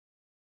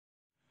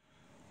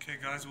Okay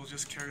guys, we'll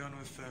just carry on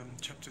with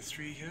chapter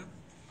 3 here.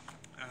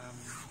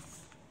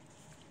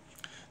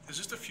 There's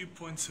just a few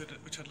points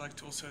which I'd like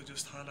to also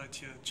just highlight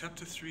here.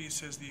 Chapter 3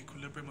 says the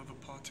equilibrium of a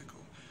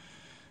particle.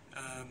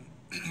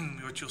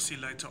 What you'll see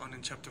later on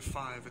in chapter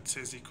 5, it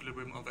says the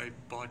equilibrium of a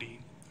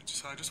body.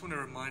 So I just want to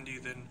remind you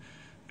then,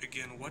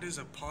 again, what is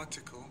a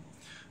particle?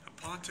 A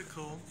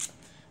particle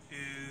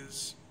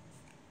is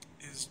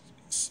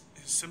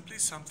simply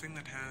something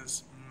that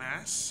has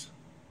mass,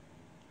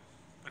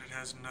 but it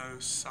has no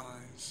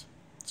size.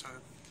 So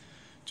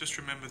just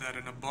remember that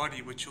in a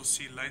body, which you'll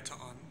see later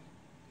on,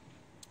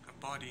 a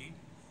body,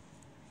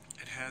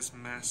 it has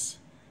mass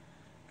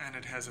and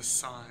it has a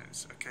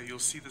size. Okay, you'll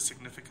see the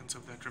significance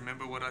of that.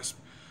 Remember what I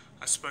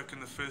spoke in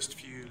the first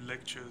few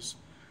lectures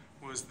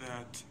was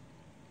that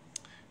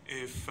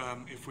if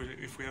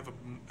we have a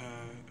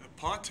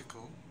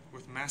particle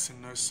with mass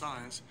and no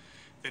size,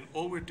 then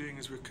all we're doing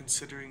is we're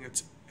considering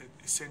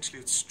essentially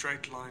its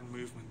straight line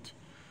movement.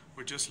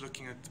 We're just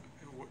looking at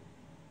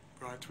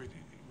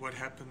what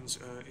happens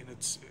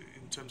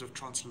in terms of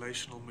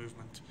translational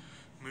movement,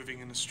 moving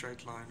in a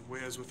straight line.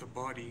 Whereas with a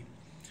body,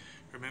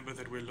 remember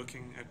that we're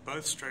looking at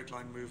both straight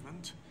line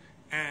movement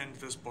and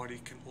this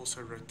body can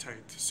also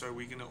rotate. So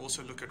we're going to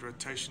also look at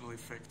rotational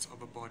effects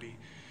of a body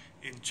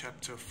in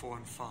chapter 4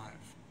 and 5.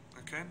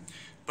 Okay?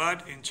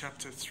 But in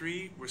chapter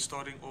 3, we're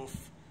starting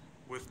off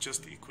with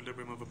just the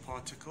equilibrium of a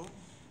particle.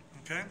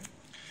 Okay?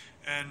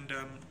 And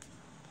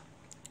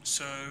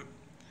so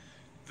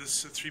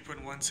this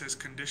 3.1 says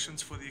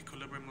conditions for the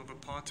equilibrium of a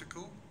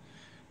particle.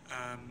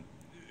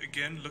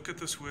 Again, look at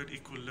this word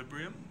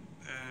equilibrium.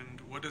 And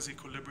what does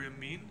equilibrium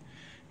mean?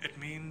 It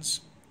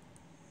means,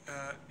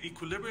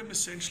 equilibrium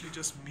essentially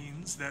just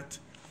means that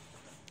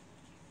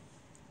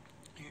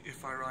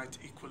if I write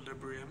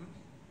equilibrium,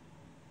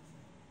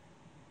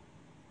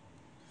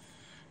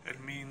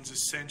 it means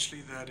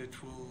essentially that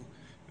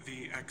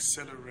the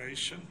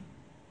acceleration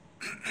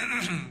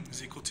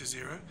is equal to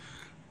 0.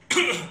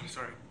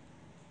 Sorry.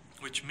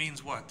 Which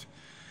means what?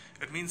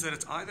 It means that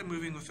it's either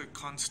moving with a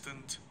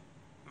constant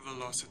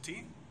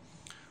velocity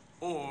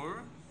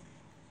or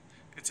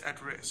it's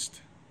at rest.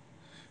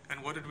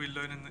 And what did we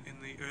learn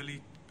in the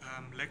early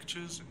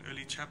lectures and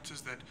early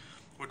chapters? That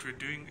what we're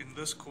doing in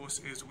this course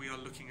is we are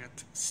looking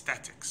at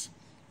statics.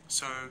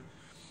 So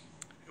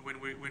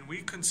when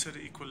we consider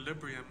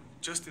equilibrium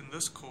just in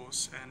this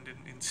course and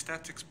in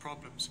statics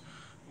problems,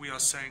 we are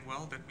saying,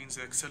 well, that means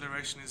the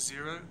acceleration is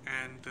 0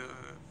 and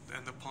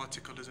the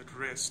particle is at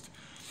rest.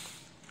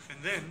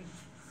 And then,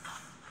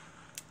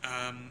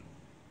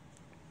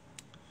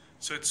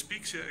 so it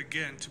speaks here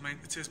again,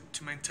 it says,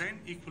 to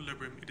maintain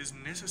equilibrium, it is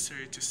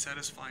necessary to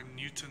satisfy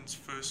Newton's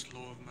first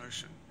law of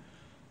motion.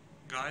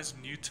 Guys,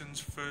 Newton's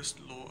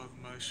first law of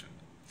motion,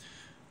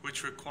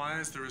 which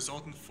requires the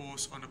resultant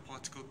force on a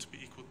particle to be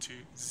equal to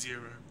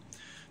 0.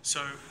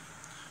 So,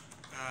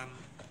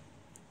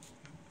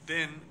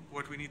 then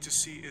what we need to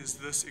see is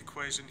this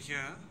equation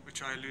here,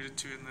 which I alluded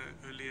to in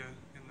the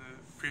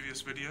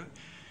previous video.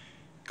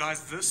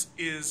 Guys, this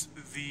is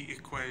the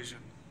equation.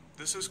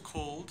 This is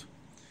called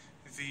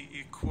the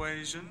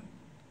equation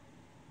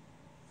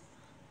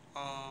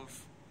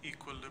of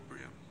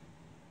equilibrium.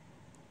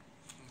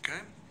 Okay?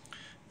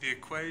 The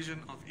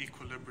equation of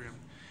equilibrium.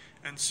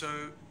 And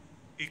so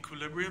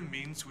equilibrium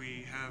means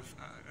we have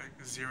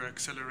zero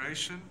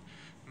acceleration,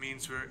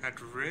 means we're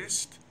at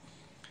rest.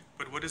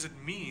 But what does it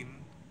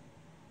mean?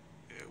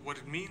 What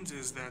it means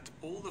is that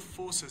all the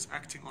forces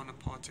acting on a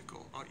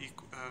particle are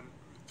equal.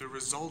 The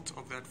result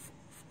of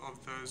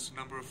those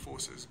number of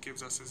forces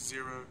gives us a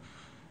 0.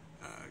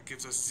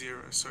 Gives us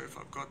 0. So if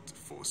I've got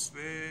force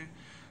there,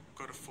 I've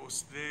got a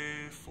force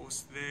there,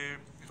 force there.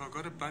 If I've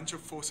got a bunch of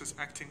forces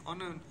acting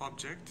on an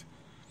object,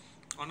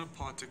 on a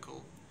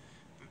particle,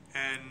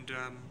 and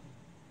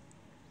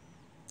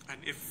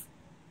if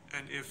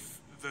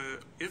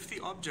the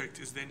object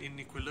is then in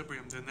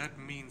equilibrium, then that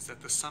means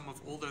that the sum of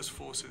all those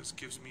forces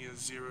gives me a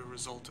 0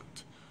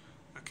 resultant.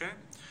 Okay?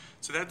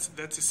 So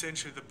that's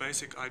essentially the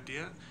basic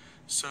idea.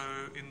 So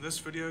in this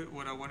video,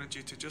 what I wanted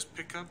you to just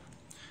pick up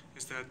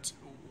is that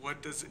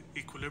what does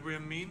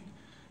equilibrium mean?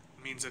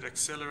 It means that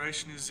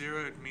acceleration is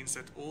 0. It means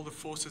that all the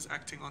forces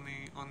acting on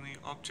the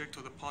object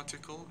or the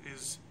particle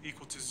is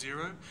equal to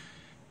 0.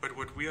 But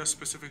what we are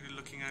specifically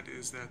looking at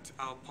is that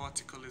our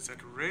particle is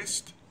at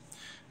rest.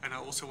 And I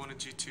also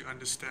wanted you to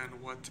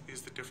understand what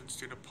is the difference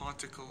between a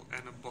particle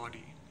and a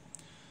body.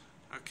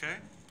 Okay?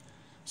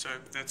 So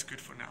that's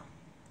good for now.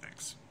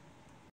 Thanks.